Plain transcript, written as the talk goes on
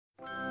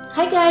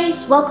Hi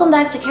guys! Welcome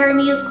back to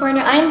Caramia's Corner.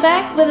 I'm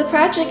back with a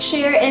project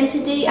share, and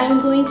today I'm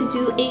going to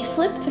do a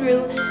flip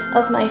through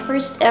of my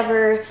first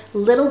ever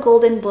Little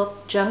Golden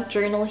Book junk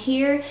journal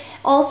here.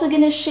 Also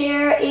gonna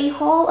share a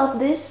haul of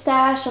this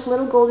stash of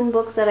Little Golden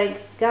books that I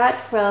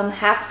got from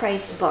Half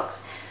Price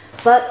Books.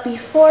 But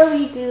before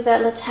we do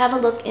that, let's have a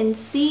look and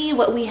see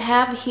what we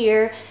have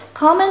here.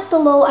 Comment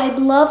below. I'd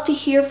love to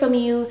hear from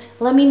you.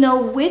 Let me know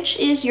which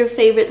is your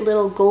favorite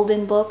Little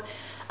Golden book.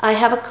 I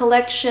have a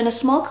collection, a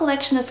small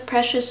collection of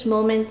Precious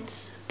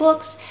Moments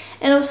books,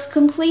 and it was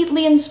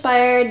completely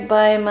inspired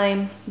by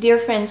my dear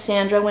friend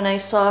Sandra when I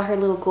saw her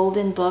Little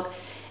Golden book.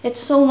 It's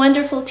so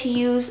wonderful to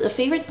use a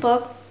favorite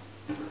book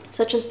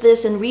such as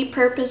this and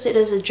repurpose it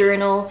as a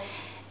journal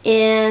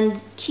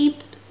and keep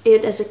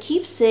it as a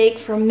keepsake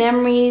for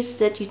memories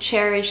that you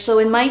cherish. So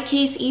in my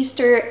case,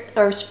 Easter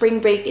or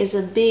spring break is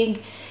a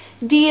big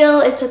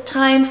deal. It's a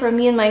time for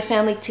me and my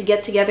family to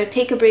get together,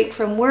 take a break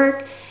from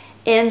work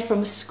and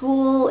from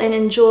school, and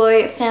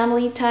enjoy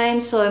family time.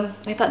 So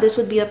I thought this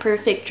would be a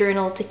perfect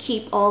journal to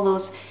keep all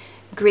those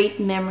great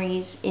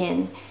memories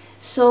in.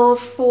 So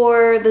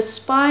for the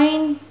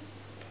spine,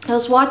 I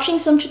was watching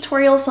some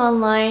tutorials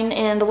online,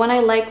 and the one I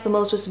liked the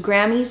most was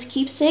Grammies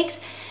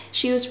Keepsakes.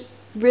 She was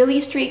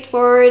really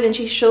straightforward and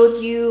she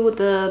showed you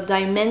the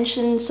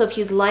dimensions. So if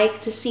you'd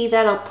like to see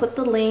that, I'll put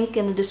the link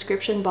in the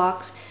description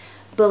box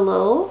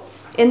below.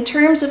 In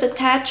terms of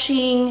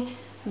attaching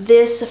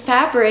this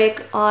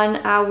fabric on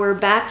our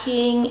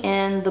backing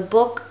and the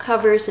book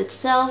covers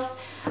itself,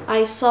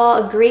 I saw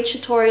a great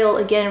tutorial,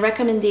 again,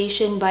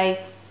 recommendation by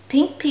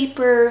Pink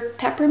Paper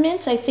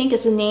Peppermints, I think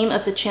is the name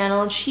of the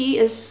channel. She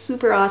is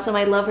super awesome.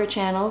 I love her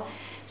channel.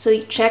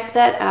 So check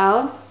that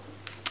out.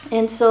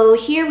 And so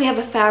here we have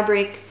a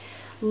fabric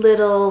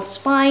little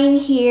spine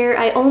here.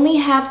 I only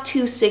have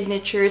 2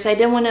 signatures. I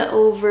didn't want to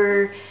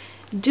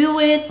overdo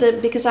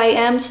it because I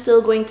am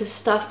still going to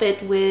stuff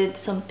it with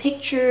some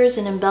pictures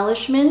and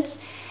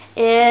embellishments,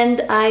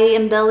 and I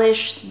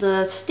embellished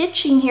the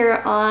stitching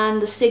here on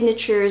the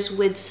signatures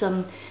with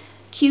some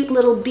cute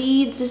little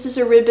beads. This is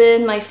a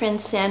ribbon my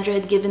friend Sandra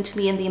had given to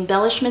me in the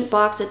embellishment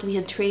box that we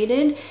had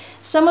traded.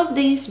 Some of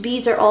these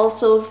beads are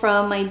also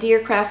from my dear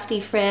crafty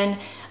friend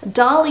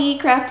Dolly,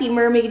 Crafty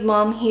Mermaid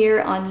Mom, here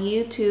on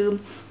YouTube.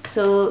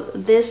 So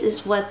this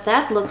is what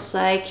that looks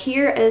like.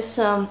 Here is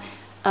some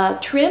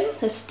trim,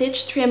 a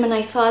stitch trim, and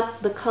I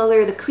thought the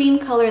color, the cream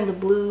color and the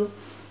blue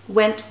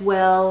went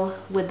well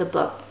with the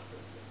book.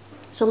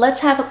 So let's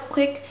have a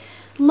quick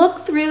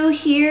look through.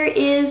 Here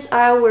is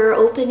our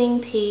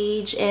opening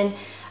page, and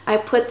I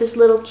put this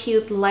little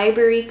cute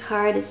library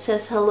card. It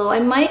says hello. I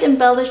might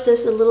embellish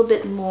this a little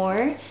bit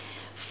more.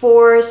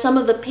 For some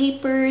of the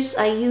papers,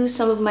 I used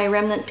some of my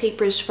remnant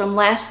papers from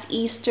last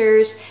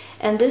Easter's,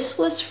 and this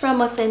was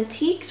from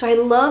Authentique. So I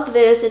love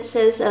this. It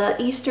says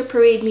Easter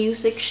Parade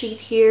music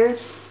sheet here.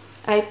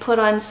 I put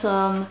on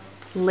some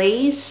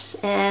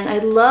lace, and I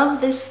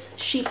love this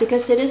sheet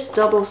because it is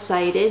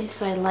double-sided,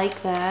 so I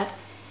like that.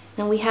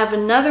 And we have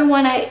another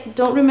one. I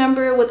don't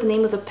remember what the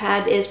name of the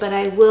pad is, but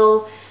I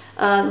will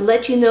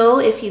let you know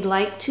if you'd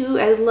like to.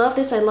 I love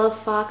this. I love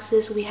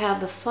foxes. We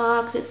have the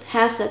fox. It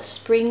has that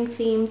spring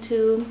theme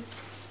too.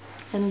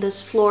 And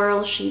this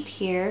floral sheet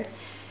here.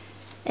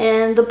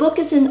 And the book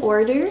is in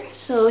order.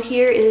 So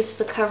here is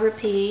the cover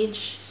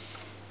page.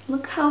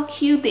 Look how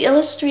cute. The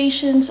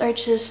illustrations are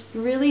just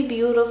really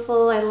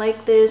beautiful. I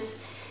like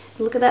this.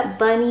 Look at that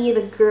bunny,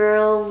 the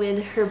girl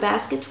with her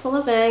basket full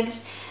of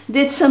eggs.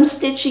 Did some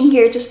stitching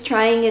here, just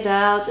trying it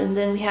out. And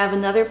then we have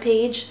another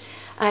page.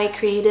 I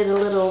created a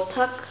little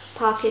tuck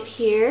pocket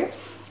here.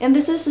 And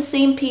this is the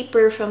same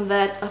paper from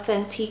that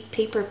Authentique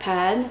paper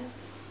pad.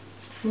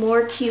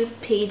 More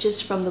cute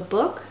pages from the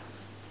book.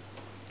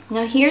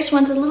 Now here's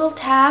one's a little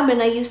tab,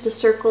 and I used a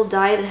circle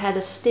die that had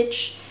a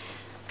stitch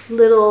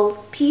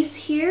little piece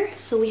here.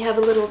 So we have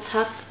a little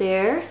tuck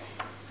there.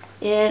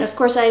 And of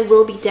course I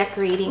will be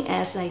decorating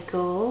as I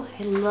go.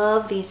 I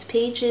love these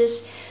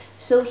pages.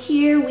 So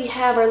here we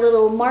have our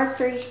little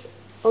marker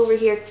over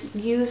here.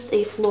 Used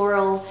a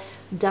floral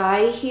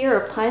die here,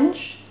 a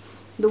punch.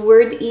 The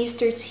word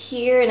Easter's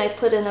here, and I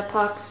put an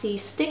epoxy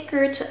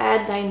sticker to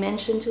add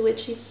dimension to it.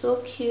 She's so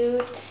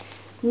cute.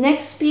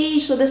 Next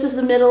page, so this is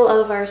the middle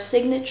of our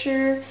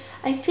signature.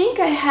 I think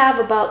I have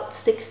about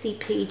 60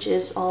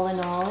 pages all in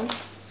all.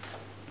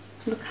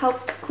 Look how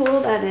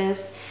cool that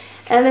is.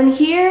 And then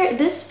here,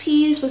 this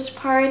piece was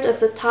part of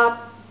the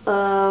top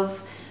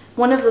of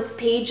one of the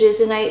pages,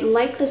 and I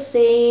like the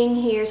saying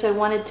here, so I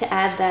wanted to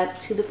add that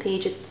to the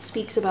page. It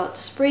speaks about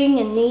spring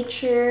and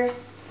nature.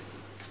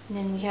 And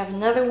then we have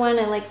another one.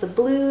 I like the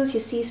blues. You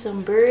see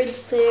some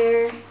birds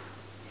there.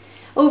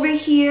 Over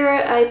here,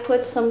 I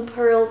put some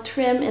pearl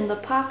trim in the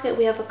pocket.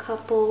 We have a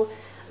couple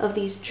of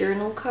these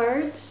journal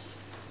cards.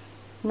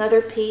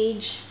 Another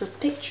page for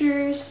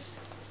pictures.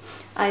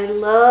 I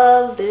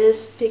love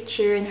this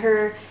picture and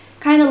her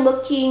kind of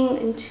looking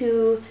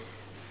into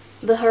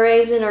the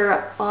horizon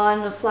or on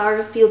a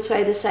flower field, so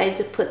I decided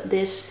to put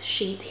this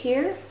sheet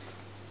here.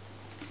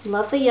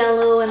 Love the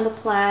yellow and the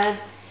plaid.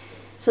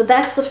 So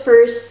that's the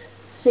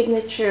first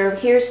signature.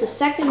 Here's the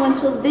second one.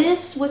 So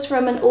this was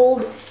from an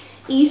old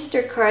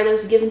Easter card that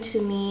was given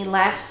to me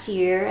last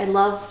year. I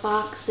love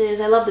foxes.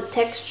 I love the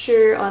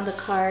texture on the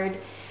card.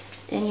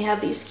 And you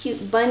have these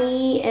cute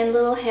bunny and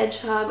little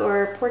hedgehog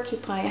or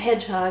porcupine, a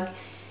hedgehog.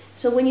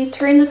 So when you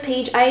turn the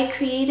page, I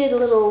created a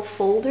little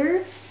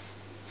folder.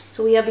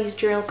 So we have these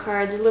journal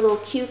cards, a little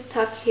cute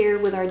tuck here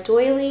with our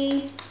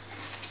doily.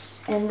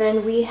 And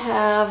then we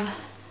have,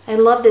 I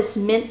love this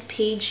mint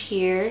page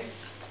here.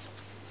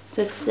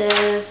 So it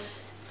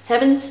says,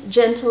 Heaven's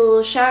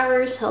gentle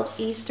showers helps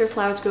Easter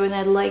flowers grow. And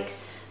I like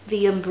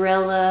the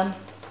umbrella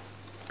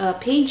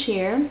page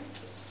here.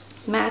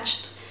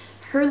 Matched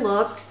her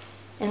look.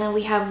 And then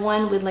we have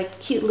one with like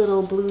cute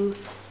little blue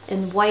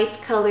and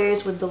white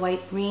colors with the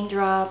white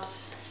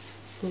raindrops.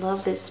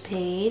 Love this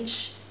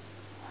page.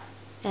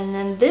 And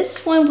then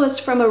this one was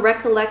from a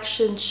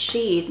recollection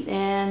sheet,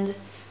 and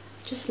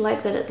just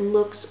like that it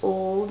looks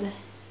old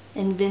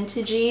and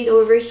vintagey.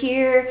 Over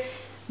here,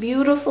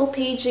 beautiful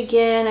page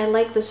again. I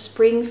like the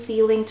spring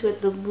feeling to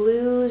it, the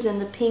blues and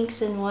the pinks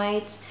and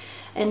whites.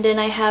 And then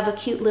I have a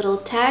cute little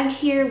tag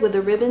here with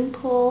a ribbon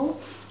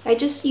pull. I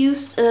just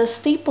used a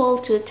staple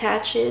to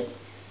attach it.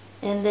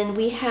 And then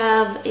we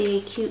have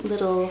a cute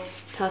little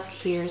tuck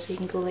here, so you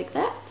can go like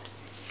that.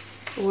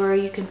 Or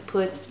you can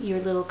put your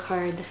little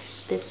card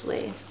this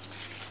way.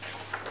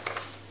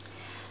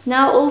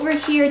 Now over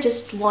here,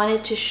 just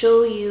wanted to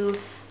show you,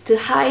 to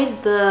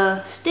hide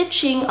the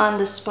stitching on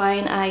the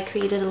spine, I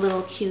created a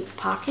little cute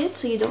pocket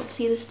so you don't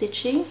see the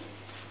stitching.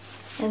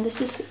 And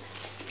this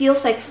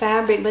feels like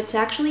fabric, but it's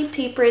actually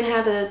paper, and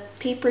have a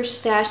paper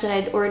stash that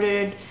I'd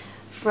ordered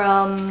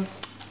from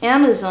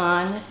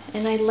Amazon,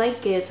 and I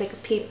like it. It's like a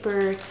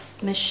paper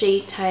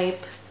mache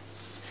type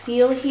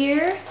feel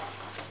here.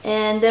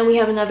 And then we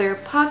have another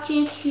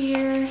pocket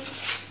here.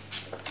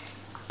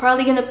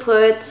 Probably gonna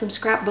put some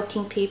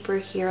scrapbooking paper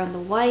here on the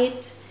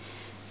white.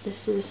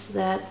 This is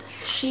that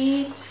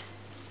sheet.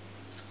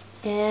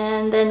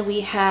 And then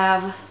we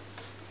have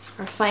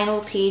our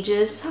final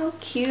pages. How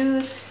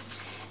cute.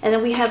 And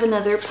then we have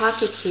another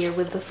pocket here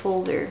with the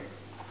folder.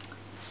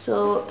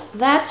 So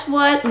that's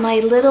what my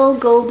little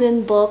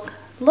golden book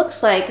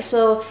looks like.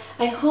 So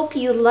I hope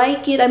you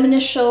like it. I'm gonna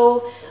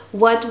show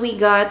what we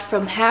got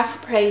from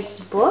Half Price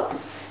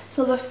Books.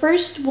 So the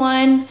first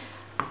one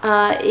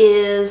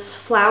is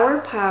Flower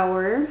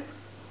Power.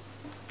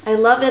 I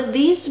love it.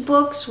 These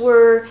books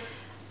were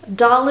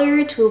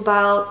 $1 to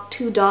about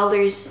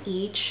 $2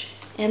 each,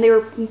 and they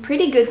were in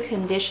pretty good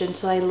condition,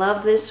 so I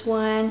love this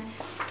one.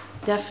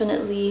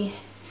 Definitely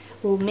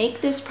will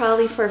make this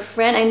probably for a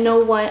friend. I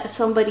know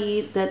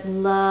somebody that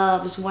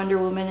loves Wonder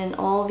Woman and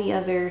all the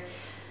other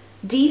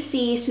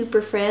DC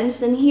Super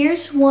Friends. And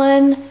here's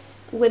one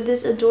with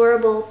this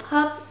adorable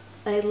pup.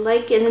 I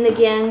like it. And then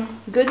again,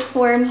 good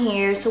form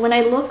here. So when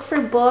I look for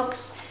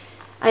books,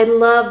 I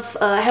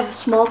have a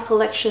small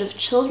collection of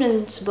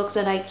children's books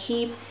that I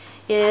keep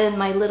in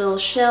my little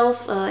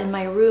shelf in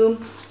my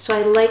room. So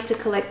I like to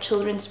collect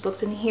children's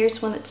books. And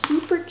here's one that's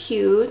super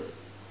cute.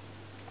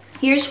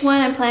 Here's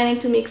one I'm planning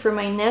to make for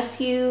my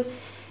nephew.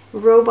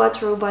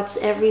 Robots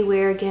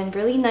everywhere. Again,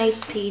 really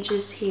nice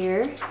pages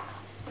here.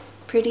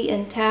 Pretty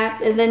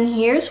intact. And then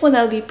here's one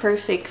that'll be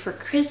perfect for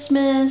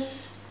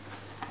Christmas.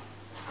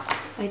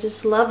 I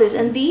just love this.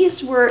 And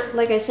these were,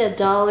 like I said,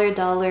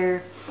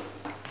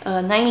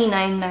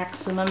 $1.99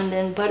 maximum. And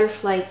then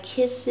Butterfly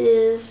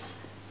Kisses.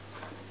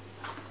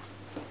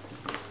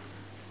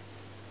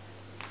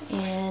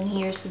 And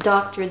here's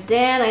Dr.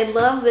 Dan. I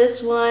love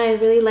this one. I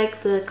really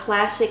like the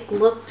classic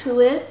look to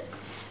it.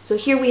 So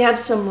here we have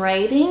some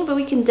writing, but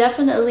we can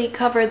definitely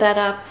cover that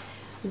up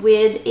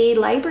with a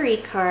library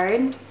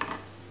card.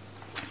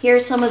 Here are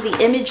some of the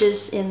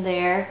images in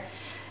there.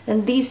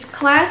 And these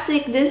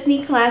classic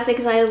Disney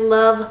classics, I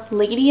love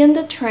Lady and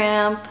the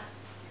Tramp.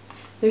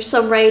 There's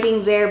some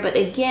writing there, but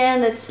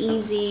again, that's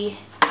easy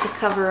to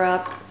cover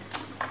up.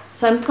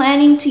 So I'm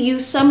planning to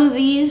use some of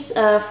these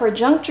for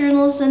junk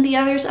journals, and the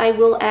others I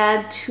will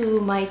add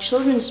to my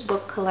children's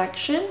book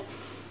collection.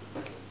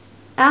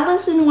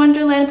 Alice in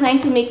Wonderland, I'm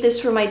planning to make this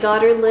for my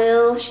daughter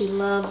Lil. She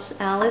loves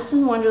Alice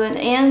in Wonderland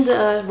and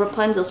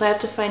Rapunzel, so I have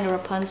to find a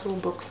Rapunzel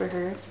book for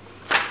her.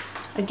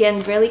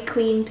 Again, really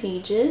clean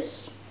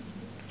pages.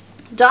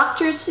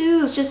 Dr.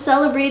 Seuss just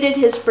celebrated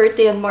his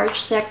birthday on March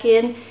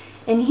 2nd,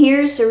 and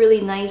here's a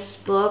really nice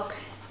book.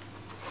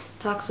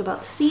 Talks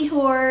about the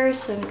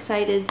seahorse. I'm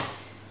excited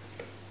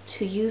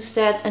to use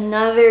that.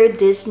 Another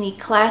Disney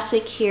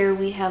classic here.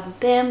 We have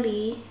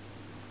Bambi.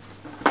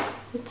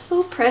 It's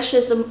so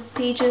precious. The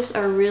pages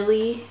are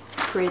really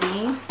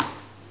pretty.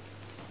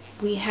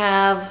 We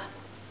have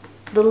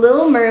The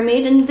Little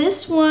Mermaid, and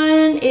this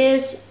one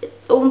is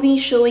only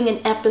showing an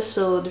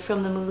episode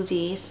from the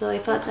movie, so I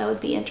thought that would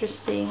be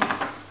interesting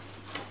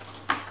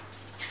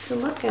to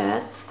look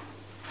at.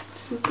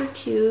 Super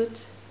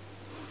cute.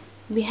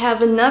 We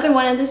have another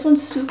one, and this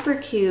one's super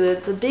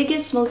cute. The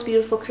Biggest, Most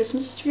Beautiful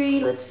Christmas Tree.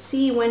 Let's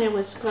see when it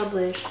was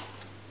published.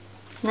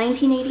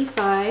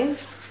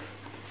 1985.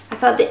 I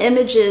thought the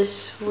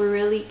images were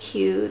really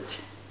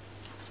cute.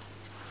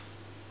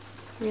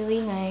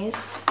 Really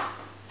nice.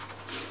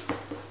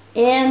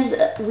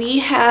 And we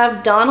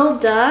have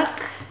Donald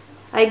Duck.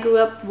 I grew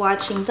up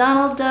watching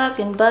Donald Duck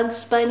and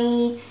Bugs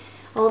Bunny,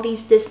 all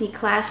these Disney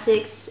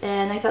classics,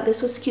 and I thought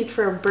this was cute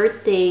for a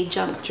birthday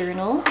junk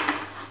journal.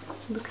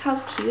 Look how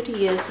cute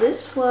he is.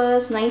 This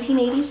was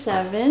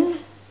 1987.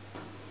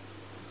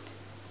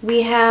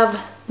 We have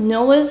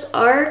Noah's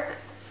Ark,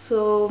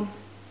 so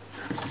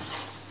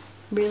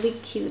really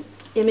cute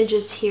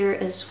images here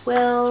as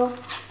well.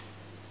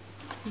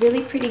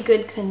 Really pretty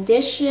good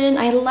condition.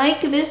 I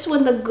like this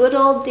one, The Good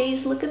Old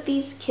Days. Look at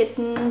these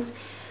kittens.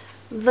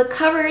 The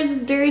cover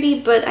is dirty,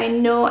 but I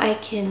know I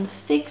can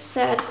fix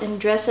that and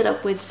dress it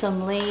up with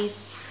some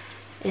lace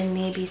and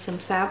maybe some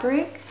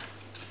fabric.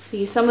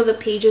 See, some of the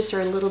pages are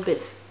a little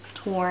bit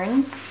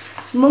torn.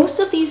 Most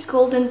of these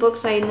golden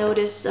books I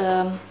notice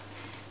are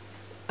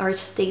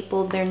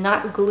stapled. They're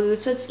not glued,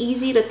 so it's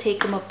easy to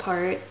take them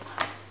apart.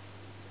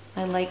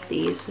 I like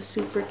these. They're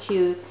super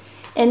cute.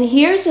 And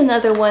here's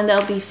another one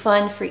that'll be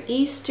fun for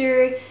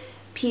Easter.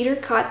 Peter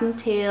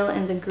Cottontail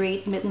and the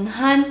Great Mitten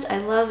Hunt. I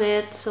love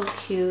it. So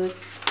cute.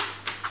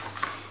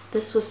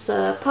 This was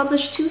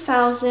published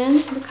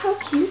 2000. Look how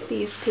cute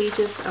these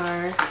pages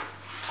are.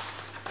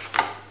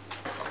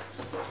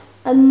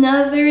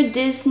 Another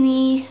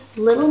Disney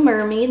Little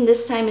Mermaid. And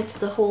this time it's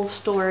the whole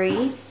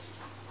story.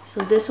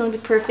 So this one would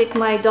be perfect.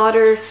 My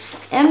daughter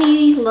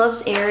Emmy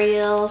loves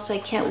Ariel, so I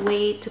can't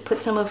wait to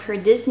put some of her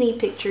Disney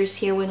pictures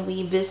here when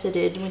we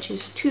visited when she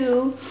was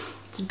 2.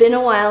 It's been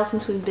a while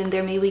since we've been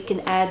there. Maybe we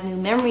can add new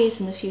memories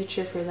in the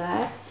future for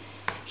that.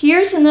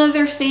 Here's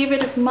another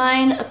favorite of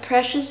mine, A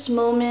Precious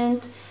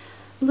Moment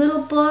little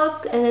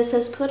book, and it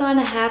says put on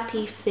a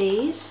happy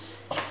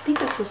face. I think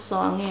that's a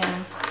song,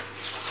 yeah.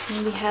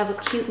 And we have a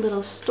cute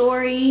little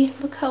story.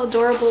 Look how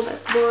adorable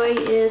that boy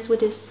is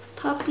with his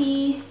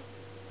puppy.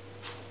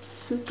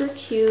 Super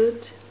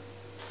cute.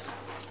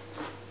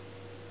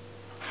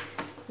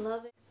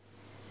 Love it.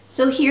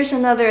 So here's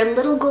another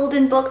little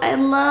golden book. I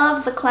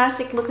love the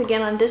classic look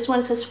again on this one.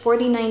 It says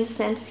 49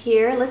 cents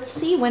here. Let's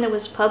see when it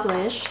was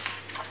published.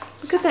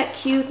 Look at that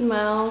cute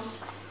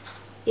mouse.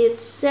 It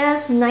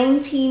says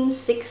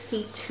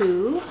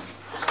 1962.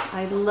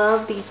 I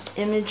love these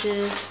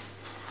images.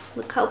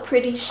 Look how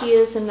pretty she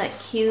is and that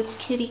cute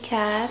kitty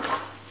cat.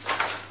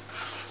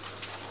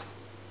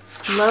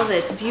 Love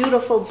it.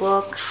 Beautiful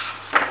book.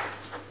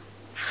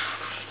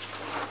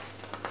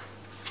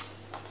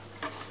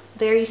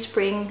 Very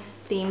spring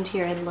themed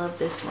here. I love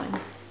this one.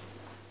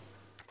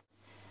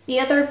 The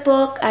other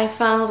book I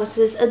found was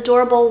this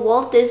adorable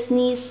Walt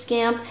Disney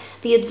Scamp,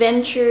 The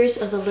Adventures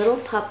of a Little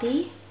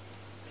Puppy.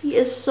 He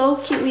is so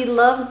cute. We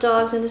love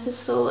dogs and this is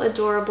so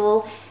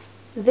adorable.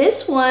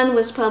 This one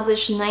was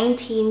published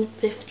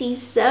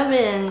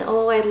 1957.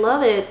 Oh, I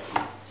love it.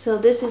 So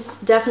this is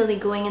definitely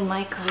going in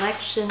my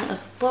collection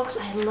of books.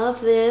 I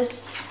love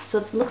this. So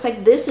it looks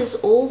like this is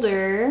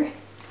older.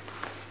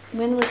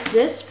 When was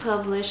this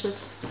published?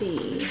 Let's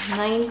see,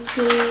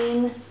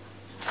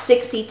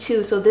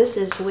 1962. So this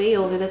is way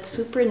older. That's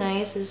super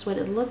nice. This is what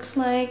it looks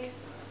like.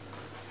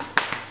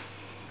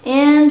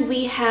 And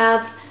we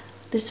have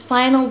this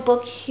final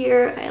book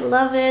here. I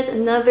love it.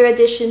 Another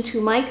addition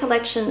to my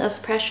collection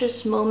of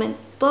Precious Moment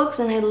books.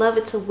 And I love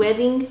it's a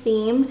wedding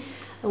theme.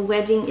 A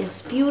wedding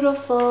is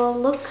beautiful.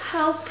 Look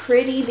how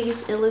pretty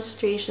these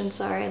illustrations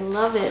are. I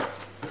love it.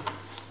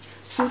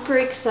 Super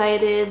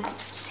excited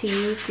to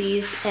use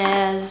these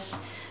as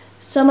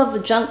some of the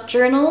junk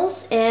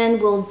journals, and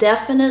will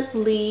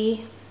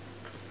definitely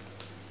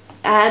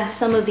add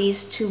some of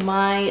these to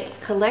my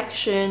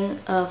collection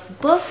of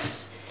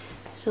books.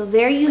 So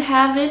there you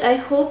have it. I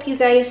hope you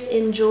guys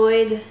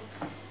enjoyed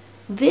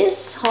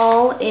this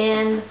haul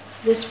and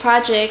this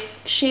project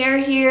share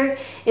here.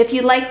 If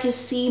you'd like to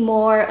see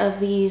more of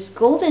these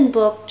golden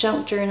book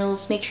junk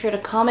journals, make sure to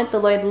comment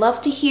below. I'd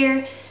love to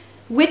hear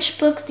which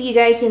books do you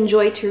guys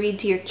enjoy to read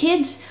to your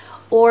kids,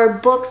 or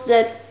books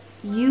that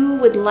you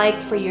would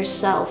like for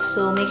yourself.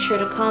 So make sure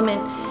to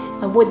comment.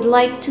 I would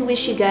like to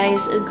wish you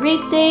guys a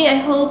great day. I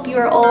hope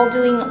you're all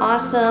doing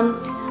awesome.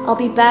 I'll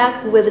be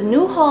back with a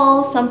new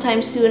haul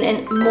sometime soon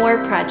and more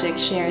project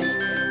shares.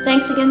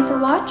 Thanks again for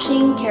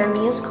watching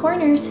Cara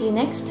Corner. See you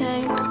next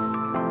time.